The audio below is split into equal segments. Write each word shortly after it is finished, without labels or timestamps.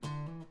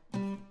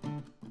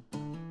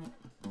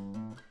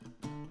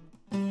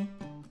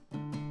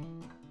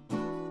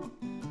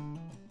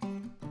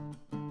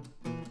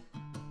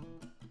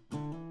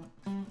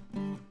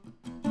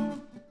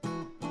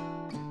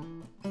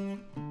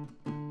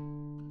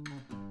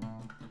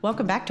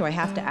Welcome back to I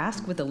Have to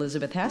Ask with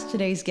Elizabeth Hess.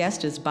 Today's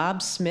guest is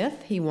Bob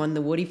Smith. He won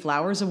the Woody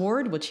Flowers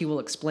Award, which he will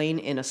explain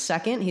in a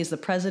second. He's the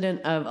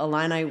president of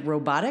Illini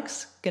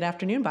Robotics. Good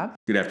afternoon, Bob.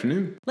 Good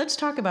afternoon. Let's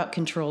talk about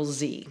Control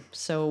Z.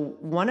 So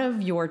one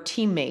of your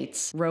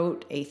teammates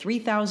wrote a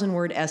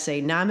 3,000-word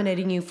essay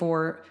nominating you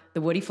for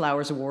the Woody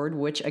Flowers Award,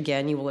 which,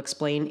 again, you will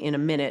explain in a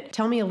minute.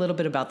 Tell me a little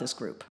bit about this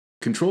group.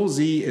 Control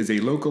Z is a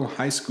local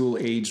high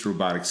school-aged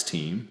robotics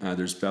team.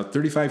 There's about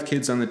 35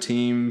 kids on the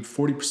team,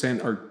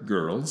 40% are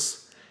girls.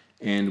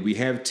 And we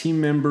have team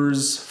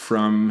members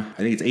from,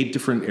 I think it's 8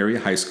 different area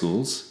high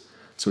schools.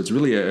 So it's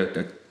really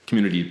a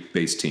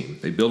community-based team.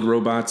 They build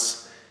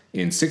robots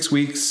in 6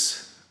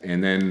 weeks,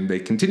 and then they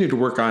continue to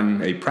work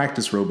on a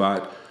practice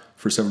robot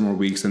for several more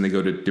weeks, and they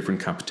go to different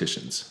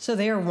competitions. So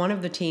they are one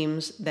of the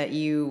teams that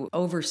you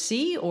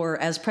oversee, or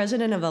as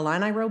president of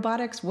Illini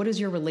Robotics, what is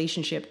your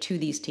relationship to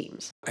these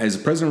teams? As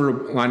president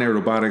of Illini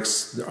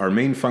Robotics, our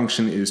main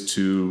function is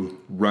to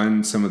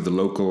run some of the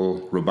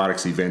local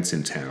robotics events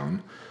in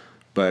town.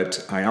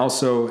 But I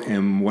also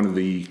am one of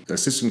the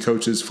assistant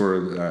coaches for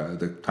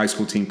the high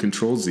school team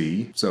Control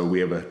Z. So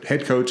we have a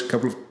head coach, a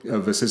couple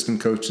of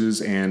assistant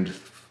coaches, and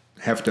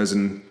half a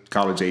dozen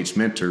college-age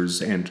mentors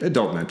and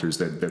adult mentors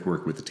that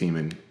work with the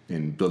team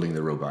in building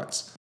the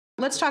robots.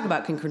 Let's talk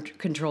about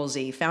Control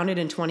Z. Founded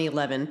in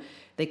 2011,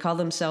 they call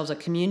themselves a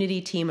community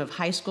team of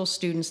high school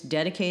students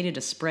dedicated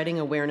to spreading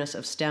awareness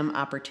of STEM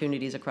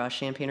opportunities across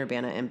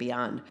Champaign-Urbana and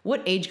beyond.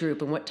 What age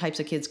group and what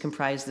types of kids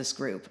comprise this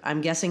group?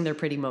 I'm guessing they're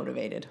pretty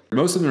motivated.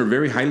 Most of them are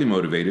very highly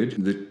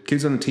motivated. The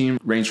kids on the team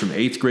range from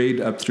 8th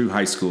grade up through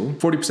high school.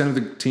 40% of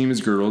the team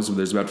is girls.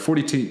 There's about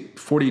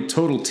 40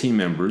 total team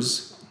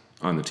members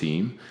on the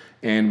team.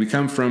 And we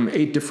come from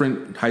 8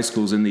 different high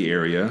schools in the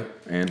area,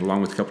 and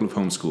along with a couple of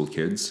homeschool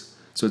kids.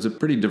 So it's a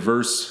pretty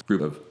diverse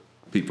group of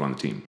people on the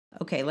team.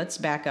 Okay, let's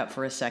back up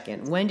for a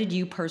second. When did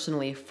you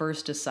personally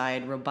first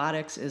decide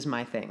robotics is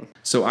my thing?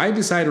 So I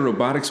decided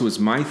robotics was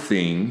my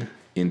thing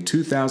in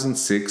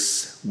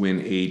 2006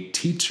 when a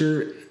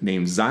teacher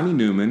named Zani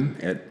Newman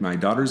at my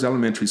daughter's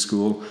elementary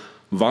school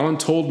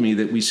voluntold me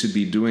that we should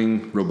be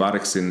doing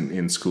robotics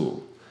in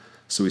school.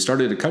 So we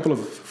started a couple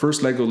of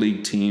first Lego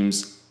League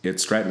teams at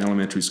Stratton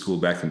Elementary School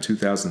back in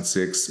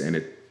 2006, and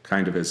it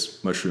kind of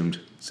has mushroomed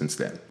since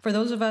then. For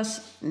those of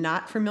us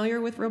not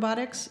familiar with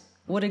robotics,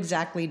 what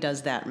exactly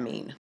does that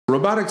mean?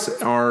 Robotics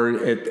are,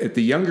 at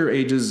the younger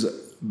ages,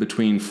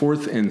 between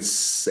 4th and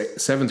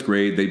 7th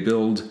grade, they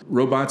build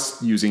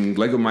robots using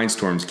Lego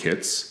Mindstorms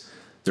kits.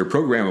 They're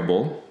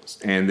programmable,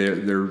 and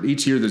they're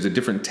each year there's a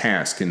different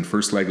task in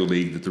First Lego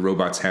League that the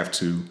robots have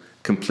to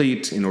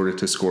complete in order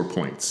to score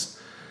points.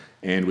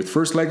 And with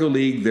First Lego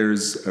League,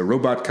 there's a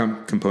robot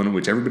component,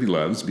 which everybody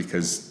loves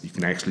because you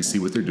can actually see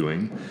what they're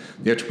doing.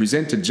 They have to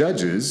present to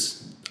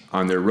judges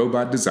on their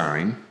robot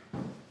design,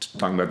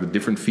 talking about the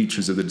different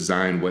features of the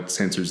design, what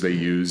sensors they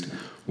used,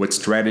 what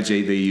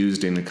strategy they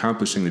used in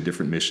accomplishing the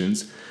different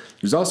missions.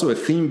 There's also a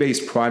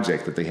theme-based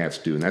project that they have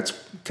to do, and that's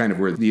kind of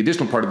where the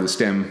additional part of the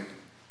STEM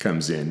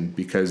comes in,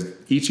 because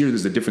each year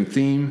there's a different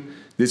theme.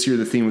 This year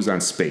the theme was on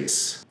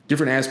space.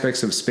 Different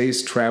aspects of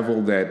space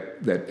travel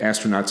that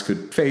astronauts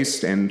could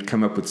face and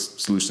come up with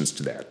solutions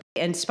to that.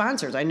 And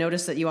sponsors. I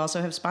noticed that you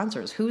also have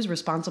sponsors. Who's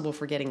responsible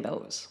for getting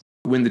those?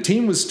 When the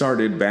team was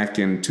started back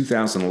in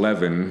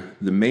 2011,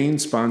 the main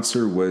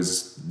sponsor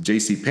was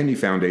J.C. Penney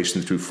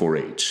Foundation through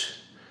 4-H.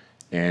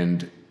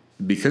 And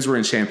because we're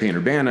in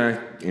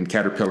Champaign-Urbana, and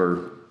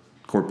Caterpillar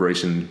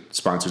Corporation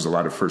sponsors a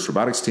lot of FIRST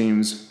robotics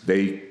teams,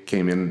 they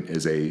came in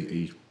as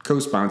a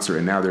co-sponsor,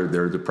 and now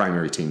they're the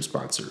primary team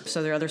sponsor.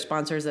 So there are other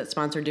sponsors that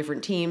sponsor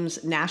different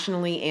teams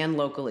nationally and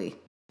locally.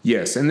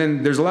 Yes, and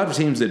then there's a lot of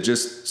teams that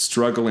just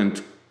struggle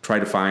and try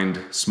to find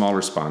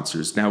smaller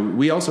sponsors. Now,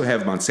 we also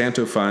have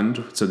Monsanto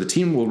Fund, so the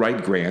team will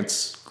write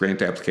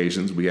grant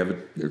applications. We have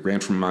a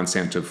grant from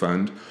Monsanto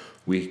Fund.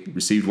 We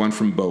received one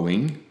from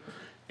Boeing,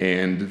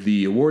 and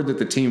the award that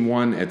the team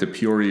won at the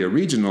Peoria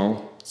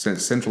Regional,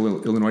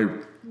 Central Illinois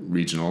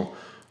Regional,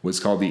 was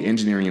called the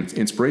Engineering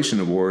Inspiration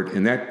Award,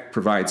 and that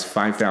provides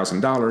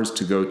 $5,000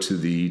 to go to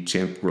the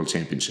World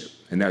Championship,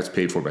 and that's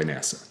paid for by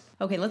NASA.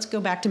 Okay, let's go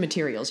back to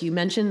materials. You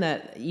mentioned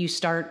that you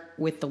start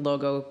with the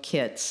logo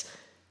kits,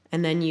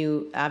 and then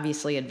you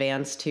obviously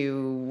advance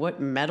to what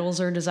metals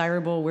are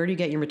desirable. Where do you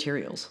get your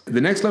materials? The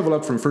next level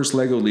up from First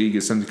Lego League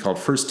is something called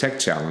First Tech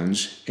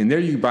Challenge. And there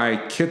you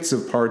buy kits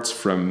of parts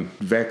from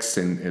VEX,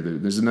 and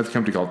there's another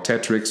company called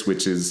Tetrix,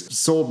 which is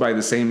sold by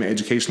the same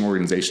educational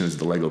organization as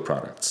the Lego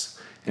products.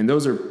 And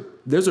those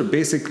are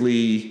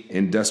basically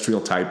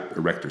industrial type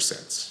erector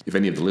sets. If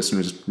any of the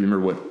listeners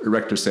remember what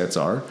erector sets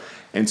are.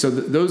 And so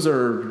those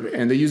are,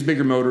 and they use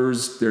bigger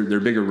motors, they're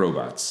bigger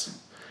robots.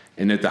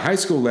 And at the high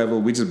school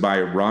level, we just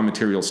buy raw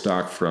material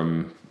stock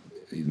from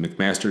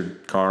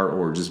McMaster Car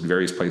or just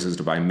various places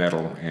to buy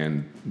metal,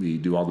 and we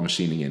do all the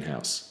machining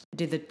in-house.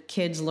 Do the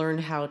kids learn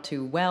how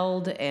to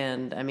weld?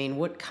 And I mean,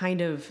 what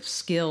kind of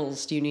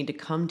skills do you need to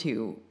come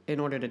to in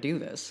order to do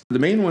this? The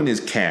main one is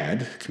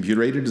CAD,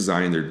 computer-aided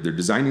design. They're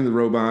designing the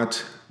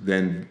robot.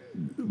 Then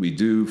we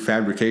do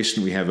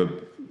fabrication. We have a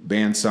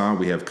bandsaw.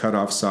 We have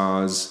cut-off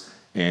saws.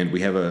 And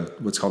we have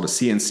what's called a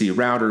CNC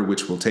router,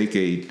 which will take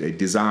a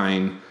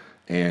design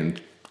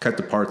and cut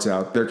the parts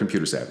out. They're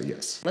computer savvy,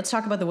 yes. Let's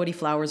talk about the Woody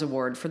Flowers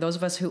Award. For those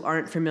of us who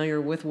aren't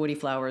familiar with Woody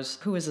Flowers,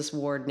 who is this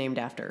award named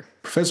after?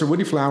 Professor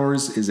Woody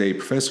Flowers is a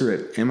professor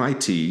at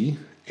MIT,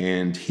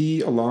 and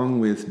he, along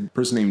with a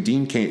person named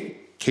Dean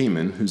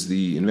Kamen, who's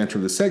the inventor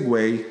of the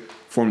Segway,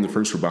 formed the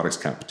first robotics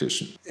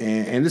competition.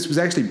 And this was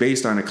actually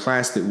based on a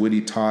class that Woody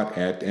taught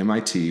at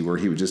MIT, where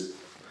he would just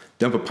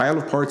dump a pile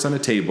of parts on a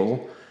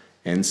table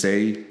and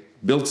say,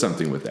 build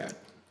something with that.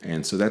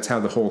 And so that's how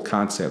the whole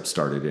concept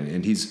started.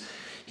 And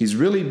he's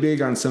really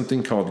big on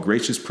something called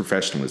gracious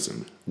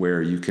professionalism,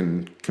 where you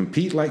can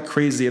compete like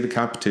crazy at a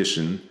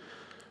competition,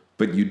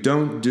 but you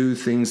don't do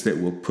things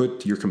that will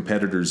put your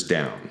competitors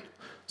down.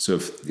 So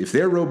if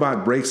their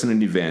robot breaks in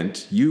an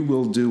event, you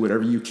will do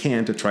whatever you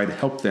can to try to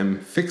help them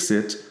fix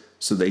it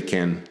so they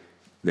can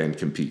then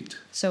compete.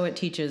 So it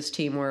teaches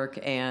teamwork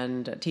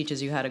and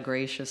teaches you how to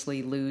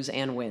graciously lose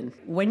and win.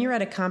 When you're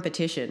at a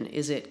competition,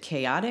 is it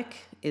chaotic?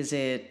 Is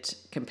it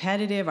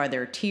competitive? Are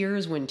there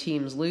tears when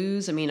teams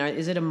lose? I mean,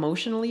 is it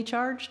emotionally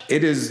charged?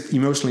 It is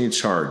emotionally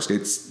charged.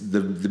 It's the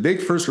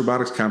big FIRST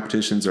robotics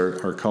competitions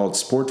are called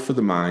Sport for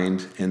the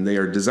Mind, and they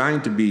are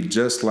designed to be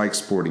just like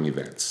sporting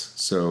events.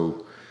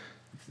 So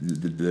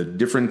the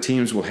different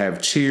teams will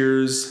have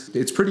cheers.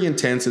 It's pretty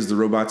intense as the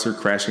robots are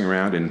crashing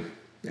around, and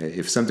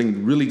if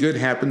something really good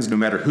happens, no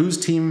matter whose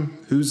team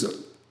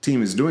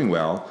is doing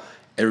well,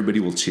 everybody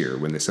will cheer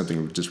when there's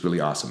something just really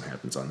awesome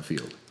happens on the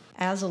field.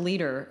 As a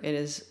leader, it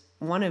is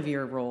one of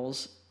your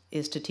roles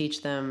is to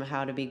teach them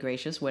how to be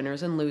gracious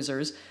winners and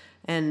losers.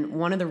 And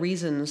one of the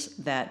reasons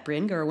that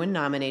Bryn Gerwin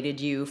nominated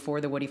you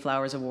for the Woody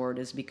Flowers Award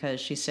is because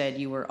she said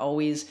you were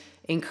always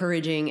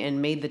encouraging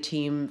and made the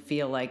team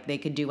feel like they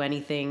could do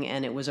anything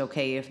and it was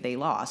okay if they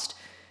lost.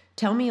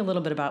 Tell me a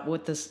little bit about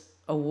what this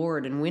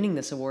award and winning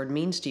this award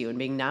means to you and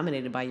being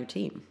nominated by your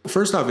team.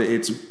 First off,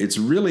 it's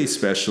really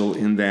special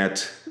in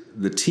that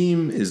the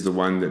team is the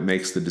one that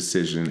makes the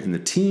decision, and the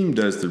team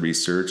does the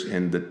research,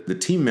 and the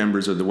team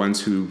members are the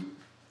ones who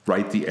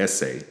write the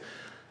essay.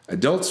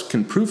 Adults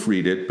can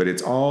proofread it, but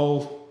it's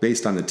all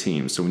based on the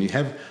team. So when you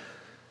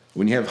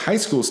have high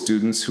school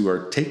students who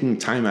are taking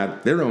time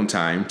out, their own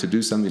time, to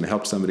do something to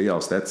help somebody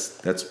else,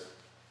 that's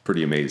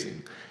pretty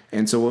amazing.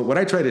 And so what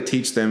I try to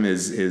teach them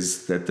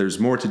is that there's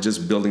more to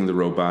just building the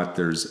robot.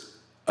 There's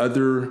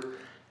other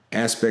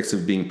aspects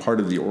of being part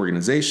of the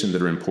organization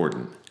that are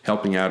important.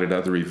 Helping out at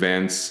other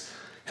events,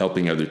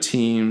 helping other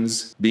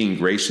teams, being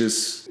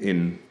gracious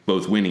in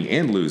both winning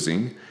and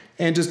losing,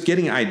 and just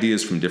getting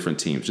ideas from different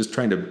teams, just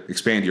trying to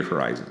expand your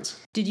horizons.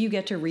 Did you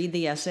get to read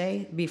the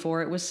essay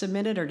before it was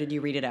submitted, or did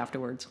you read it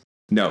afterwards?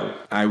 No,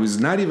 I was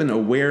not even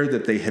aware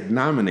that they had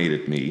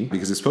nominated me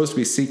because it's supposed to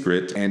be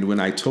secret. And when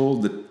I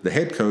told the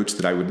head coach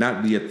that I would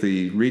not be at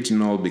the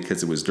regional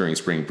because it was during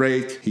spring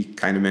break, he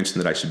kind of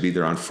mentioned that I should be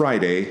there on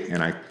Friday.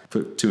 And I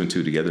put two and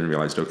two together and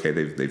realized, okay,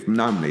 they've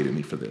nominated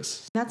me for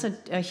this. That's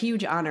a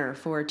huge honor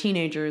for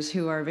teenagers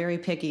who are very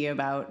picky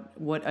about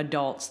what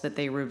adults that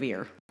they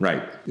revere.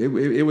 Right.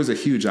 It was a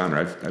huge honor.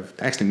 I've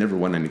actually never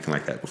won anything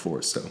like that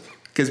before, so...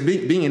 Because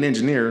being an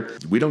engineer,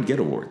 we don't get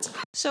awards.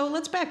 So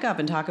let's back up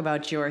and talk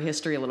about your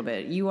history a little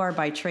bit. You are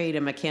by trade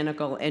a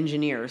mechanical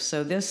engineer,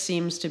 so this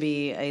seems to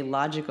be a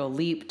logical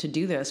leap to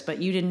do this,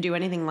 but you didn't do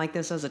anything like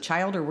this as a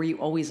child, or were you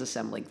always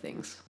assembling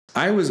things?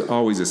 I was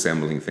always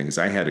assembling things.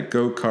 I had a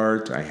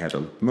go-kart, I had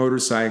a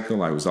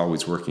motorcycle, I was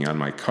always working on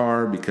my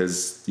car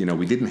because,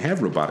 we didn't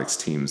have robotics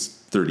teams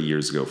 30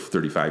 years ago,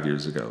 35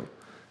 years ago.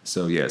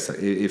 So yes,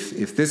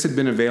 if this had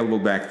been available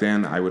back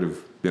then, I would have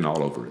been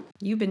all over it.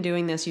 You've been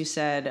doing this, you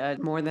said,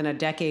 more than a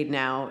decade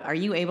now. Are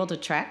you able to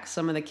track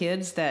some of the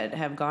kids that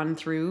have gone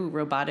through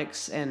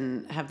robotics,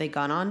 and have they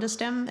gone on to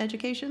STEM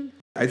education?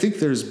 I think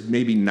there's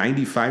maybe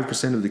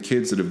 95% of the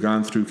kids that have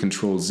gone through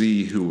Control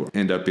Z who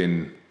end up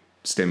in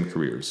STEM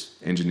careers,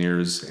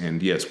 engineers.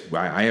 And yes,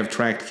 I have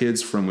tracked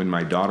kids from when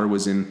my daughter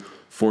was in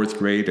 4th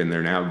grade, and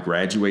they're now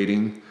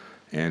graduating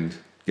and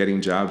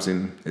getting jobs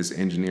as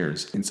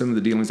engineers. In some of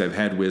the dealings I've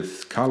had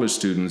with college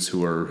students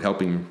who are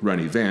helping run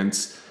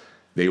events,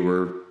 they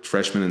were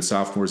freshmen and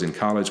sophomores in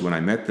college when I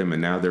met them,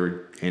 and now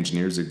they're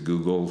engineers at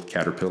Google,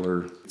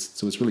 Caterpillar.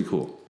 So it's really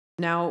cool.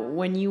 Now,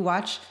 when you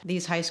watch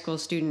these high school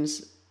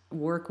students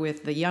work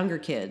with the younger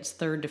kids,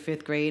 3rd to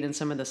 5th grade, and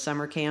some of the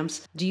summer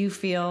camps, do you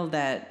feel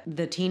that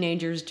the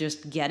teenagers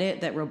just get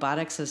it, that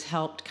robotics has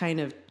helped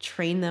kind of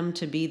train them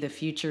to be the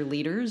future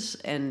leaders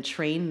and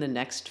train the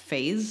next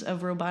phase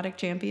of robotic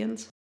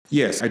champions?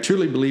 Yes, I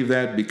truly believe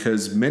that,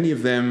 because many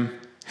of them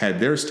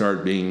had their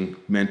start being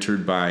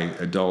mentored by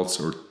adults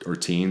or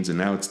teens, and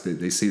now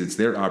they see it's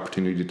their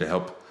opportunity to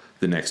help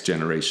the next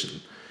generation.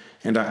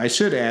 And I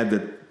should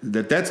add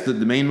that's the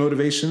main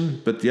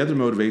motivation, but the other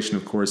motivation,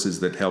 of course,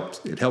 is that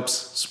it helps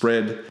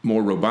spread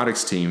more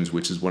robotics teams,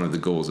 which is one of the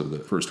goals of the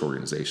FIRST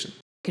organization.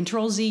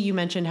 Control Z, you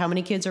mentioned how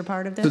many kids are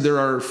part of this? So there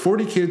are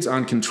 40 kids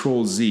on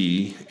Control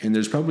Z, and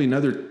there's probably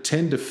another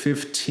 10 to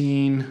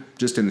 15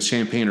 just in the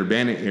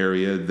Champaign-Urbana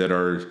area that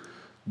are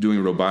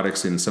doing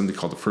robotics in something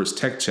called the FIRST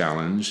Tech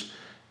Challenge.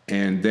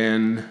 And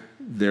then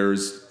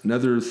there's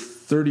another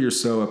 30 or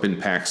so up in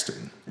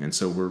Paxton. And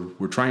so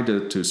we're trying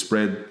to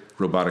spread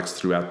robotics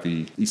throughout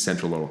the East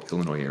Central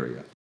Illinois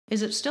area.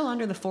 Is it still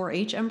under the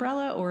 4-H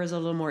umbrella, or is it a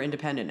little more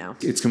independent now?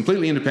 It's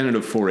completely independent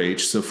of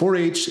 4-H. So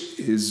 4-H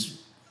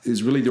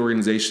is really the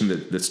organization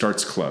that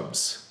starts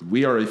clubs.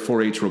 We are a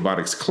 4-H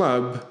robotics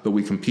club, but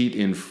we compete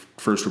in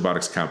FIRST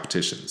robotics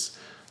competitions.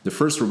 The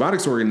FIRST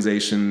robotics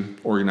organization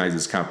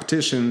organizes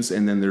competitions,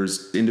 and then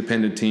there's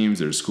independent teams,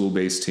 there's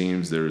school-based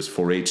teams, there's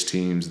 4-H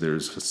teams,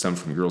 there's some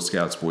from Girl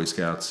Scouts, Boy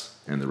Scouts,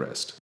 and the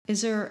rest.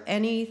 Is there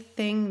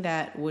anything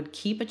that would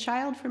keep a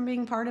child from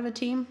being part of a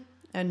team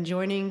and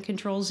joining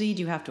Control Z?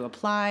 Do you have to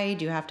apply?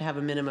 Do you have to have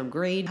a minimum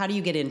grade? How do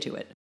you get into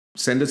it?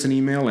 Send us an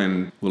email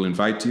and we'll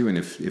invite you. And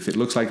if it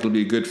looks like it'll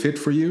be a good fit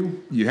for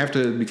you, you have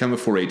to become a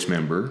 4-H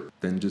member.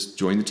 Then just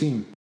join the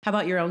team. How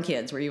about your own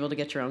kids? Were you able to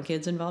get your own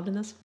kids involved in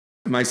this?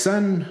 My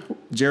son,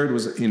 Jared,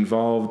 was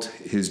involved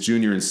his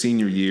junior and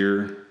senior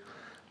year.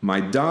 My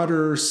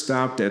daughter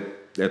stopped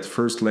at the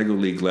first Lego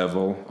League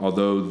level,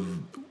 although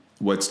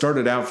what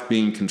started out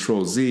being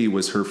Control Z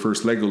was her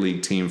first Lego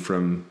League team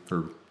from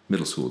her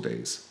middle school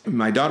days.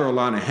 My daughter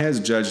Alana has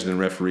judged and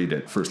refereed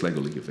at first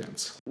Lego League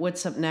events.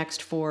 What's up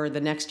next for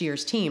the next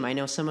year's team? I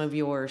know some of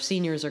your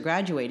seniors are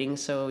graduating,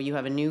 so you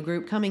have a new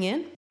group coming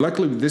in?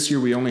 Luckily, this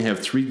year we only have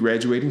 3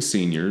 graduating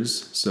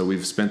seniors, so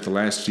we've spent the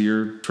last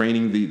year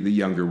training the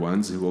younger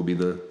ones who will be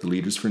the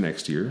leaders for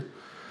next year.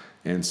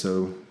 And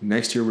so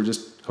next year we're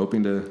just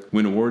hoping to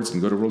win awards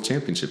and go to World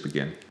Championship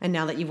again. And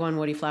now that you've won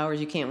Woody Flowers,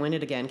 you can't win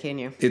it again, can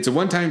you? It's a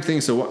one-time thing.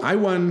 So I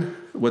won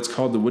what's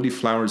called the Woody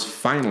Flowers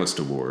Finalist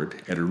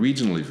Award at a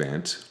regional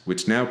event,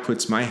 which now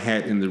puts my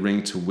hat in the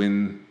ring to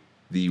win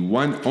the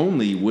one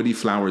only Woody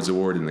Flowers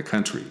Award in the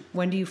country.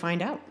 When do you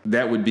find out?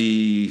 That would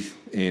be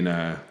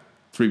in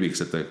 3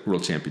 weeks at the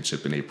World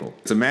Championship in April.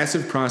 It's a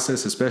massive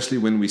process, especially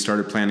when we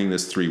started planning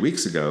this 3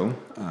 weeks ago.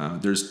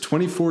 There's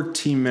 24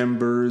 team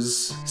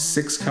members,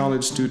 6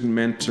 college student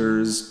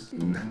mentors,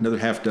 another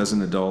half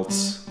dozen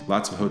adults,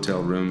 lots of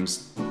hotel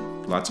rooms,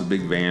 lots of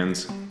big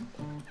vans.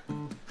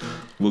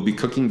 We'll be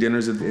cooking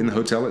dinners in the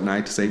hotel at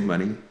night to save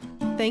money.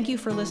 Thank you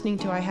for listening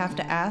to I Have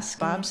to Ask.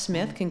 Bob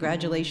Smith,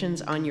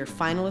 congratulations on your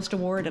finalist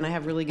award, and I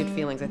have really good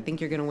feelings. I think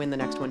you're going to win the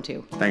next one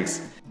too.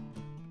 Thanks.